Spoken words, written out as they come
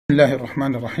Bismillahir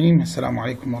Rahmanir Rahim. Assalamu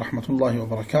alaikum wa rahmatullahi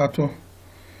wa barakatuh.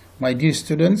 My dear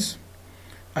students,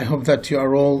 I hope that you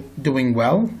are all doing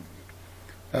well.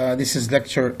 This is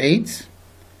lecture 8.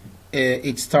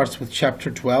 It starts with chapter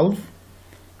 12.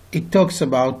 It talks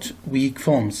about weak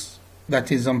forms.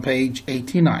 That is on page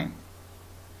 89.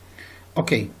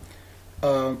 Okay,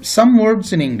 some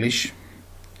words in English,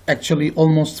 actually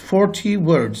almost 40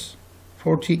 words,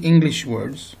 40 English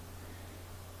words,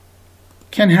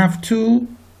 can have two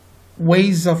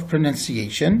ways of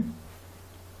pronunciation.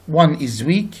 One is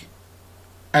weak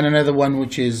and another one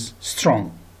which is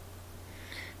strong.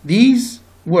 These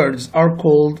words are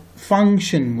called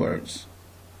function words.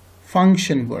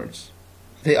 Function words.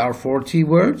 They are 40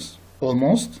 words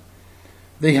almost.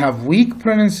 They have weak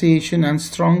pronunciation and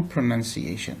strong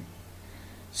pronunciation.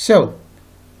 So,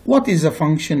 what is a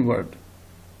function word?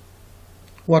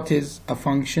 What is a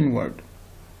function word?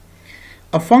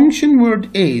 A function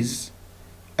word is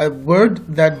a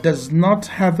word that does not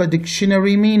have a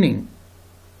dictionary meaning.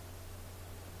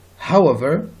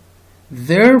 However,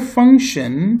 their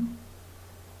function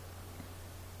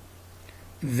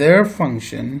in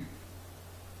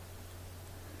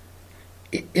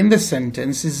the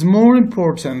sentence is more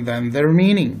important than their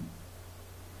meaning.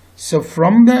 So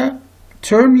from the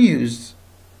term used,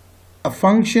 a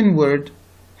function word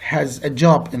has a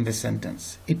job in the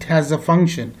sentence. It has a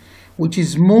function which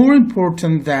is more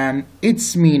important than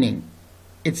its meaning,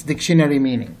 its dictionary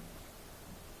meaning.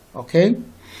 Okay?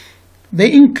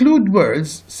 They include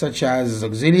words such as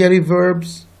auxiliary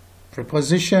verbs,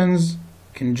 prepositions,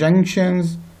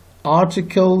 conjunctions,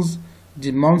 articles,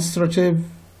 demonstrative,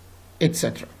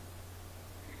 etc.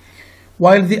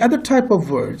 While the other type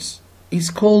of words is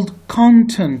called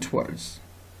content words.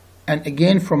 And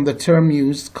again, from the term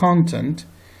used, content,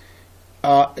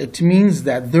 it means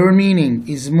that their meaning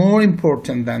is more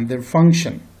important than their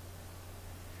function.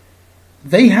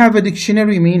 They have a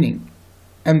dictionary meaning,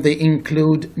 and they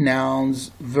include nouns,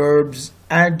 verbs,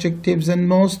 adjectives, and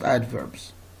most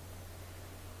adverbs.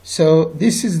 So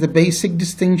this is the basic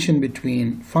distinction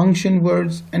between function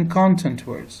words and content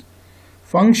words.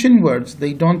 Function words,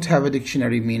 they don't have a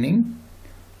dictionary meaning,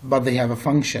 but they have a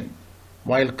function,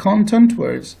 while content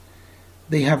words,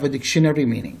 they have a dictionary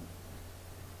meaning.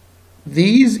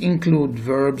 These include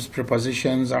verbs,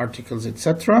 prepositions, articles,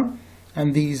 etc.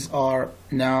 And these are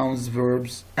nouns,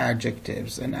 verbs,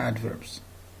 adjectives, and adverbs.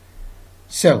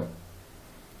 So,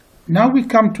 now we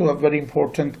come to a very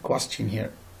important question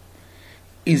here.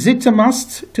 Is it a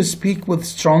must to speak with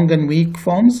strong and weak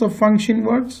forms of function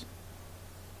words?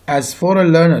 As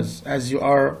foreign learners, as you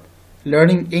are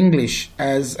learning English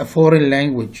as a foreign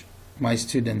language, my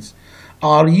students,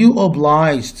 are you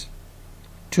obliged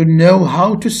to know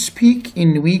how to speak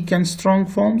in weak and strong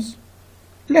forms?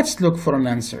 Let's look for an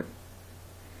answer.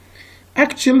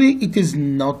 Actually, it is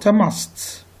not a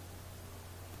must.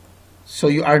 So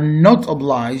you are not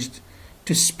obliged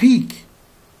to speak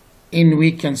in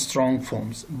weak and strong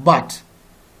forms, but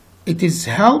it is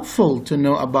helpful to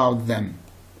know about them.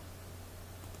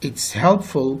 It's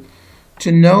helpful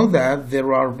to know that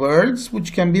there are words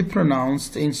which can be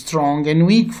pronounced in strong and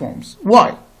weak forms.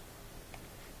 Why?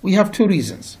 We have two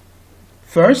reasons.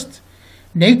 First,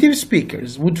 native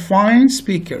speakers would find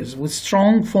speakers with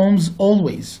strong forms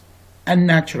always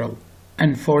unnatural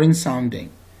and foreign sounding.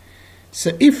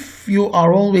 So if you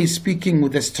are always speaking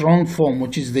with a strong form,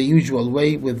 which is the usual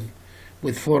way with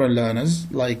foreign learners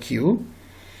like you,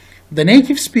 the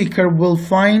native speaker will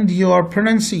find your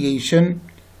pronunciation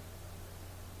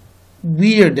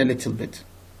weird a little bit,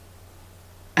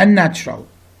 unnatural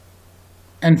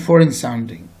and foreign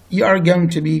sounding. You are going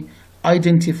to be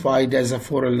identified as a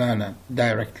foreign learner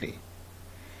directly.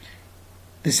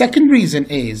 The second reason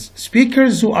is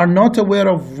speakers who are not aware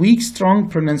of weak, strong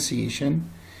pronunciation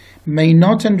may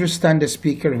not understand a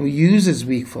speaker who uses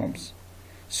weak forms.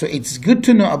 So it's good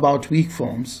to know about weak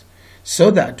forms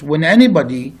so that when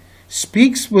anybody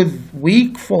speaks with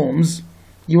weak forms,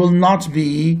 you will not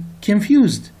be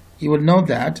confused. You will know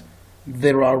that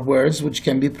there are words which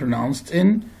can be pronounced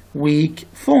in weak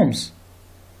forms.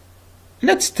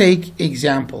 Let's take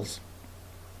examples.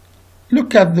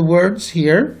 Look at the words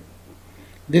here.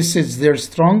 This is their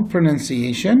strong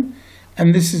pronunciation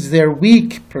and this is their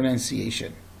weak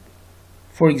pronunciation.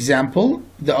 For example,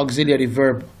 the auxiliary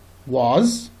verb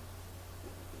was,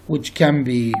 which can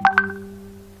be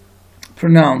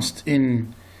pronounced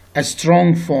in a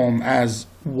strong form as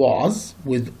was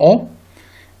with o,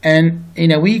 and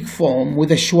in a weak form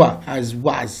with a schwa as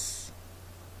was.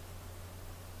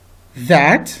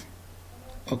 That,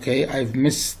 okay, I've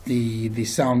missed the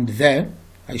sound there.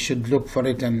 I should look for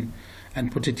it and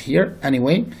put it here.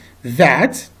 Anyway,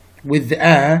 that with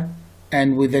a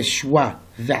and with a schwa,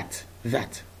 that,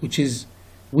 which is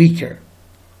weaker.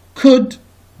 Could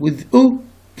with u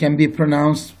can be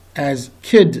pronounced as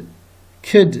kid.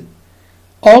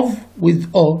 Of with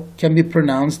o can be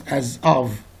pronounced as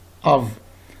of.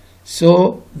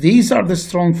 So these are the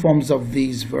strong forms of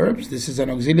these verbs. This is an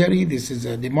auxiliary, this is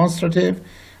a demonstrative,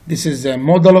 this is a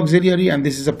modal auxiliary, and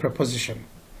this is a preposition.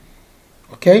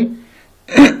 Okay?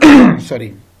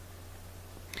 Sorry.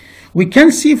 We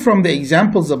can see from the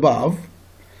examples above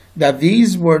that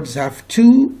these words have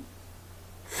two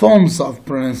forms of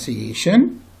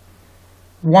pronunciation.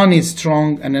 One is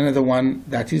strong and another one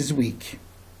that is weak.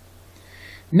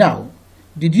 Now,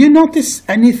 did you notice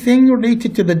anything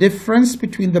related to the difference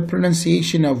between the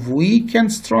pronunciation of weak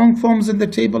and strong forms in the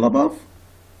table above?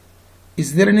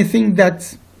 Is there anything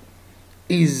that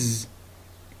is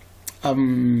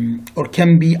or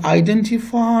can be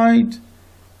identified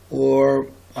or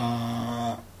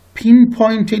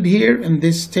pinpointed here in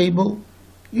this table?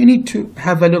 You need to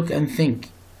have a look and think.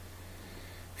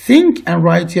 Think and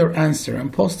write your answer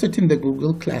and post it in the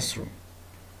Google Classroom.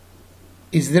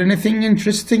 Is there anything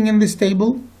interesting in this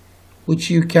table which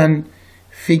you can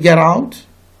figure out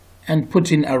and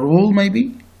put in a rule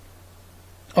maybe?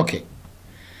 Okay.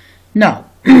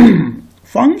 Now,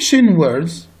 function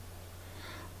words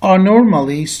are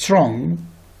normally strong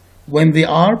when they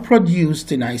are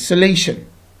produced in isolation.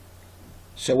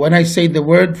 So when I say the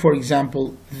word, for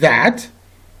example, that,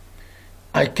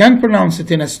 I can pronounce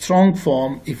it in a strong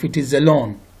form if it is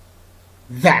alone.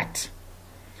 That.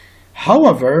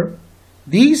 However,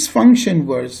 these function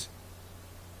words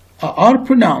are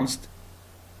pronounced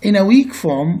in a weak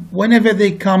form whenever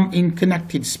they come in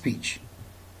connected speech.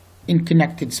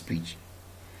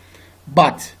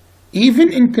 But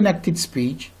even in connected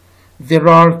speech, there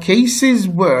are cases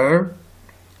where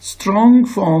strong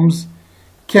forms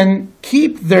can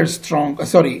keep their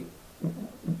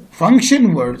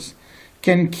function words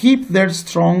can keep their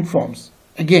strong forms.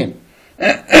 Again.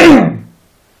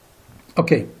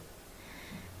 Okay.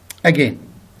 Again,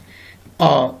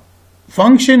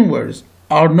 function words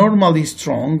are normally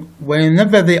strong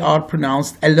whenever they are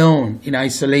pronounced alone in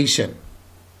isolation.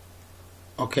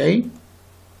 Okay?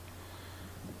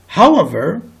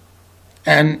 However,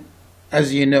 and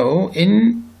as you know,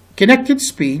 in connected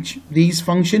speech, these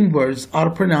function words are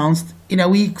pronounced in a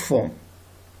weak form.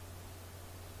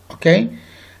 Okay?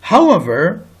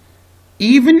 However,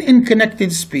 even in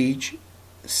connected speech,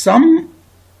 some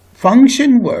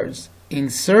function words in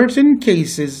certain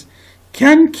cases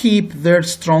can keep their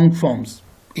strong forms.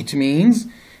 It means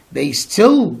they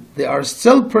are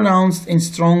still pronounced in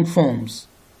strong forms.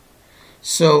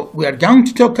 So we are going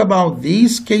to talk about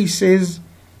these cases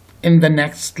in the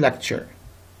next lecture.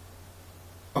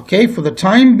 Okay, for the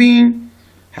time being,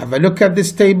 have a look at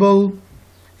this table,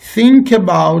 think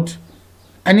about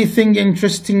anything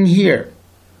interesting here,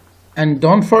 and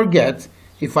don't forget,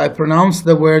 if I pronounce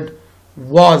the word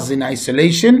was in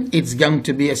isolation, it's going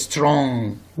to be a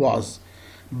strong was.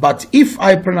 But if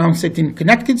I pronounce it in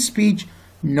connected speech,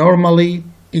 normally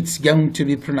it's going to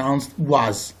be pronounced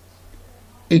was.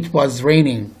 It was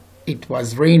raining. It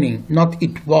was raining, not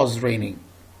it was raining.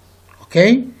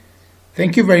 Okay?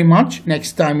 Thank you very much.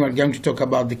 Next time we're going to talk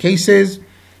about the cases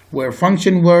where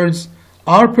function words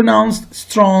are pronounced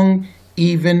strong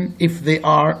even if they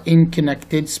are in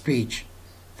connected speech.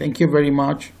 Thank you very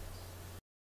much.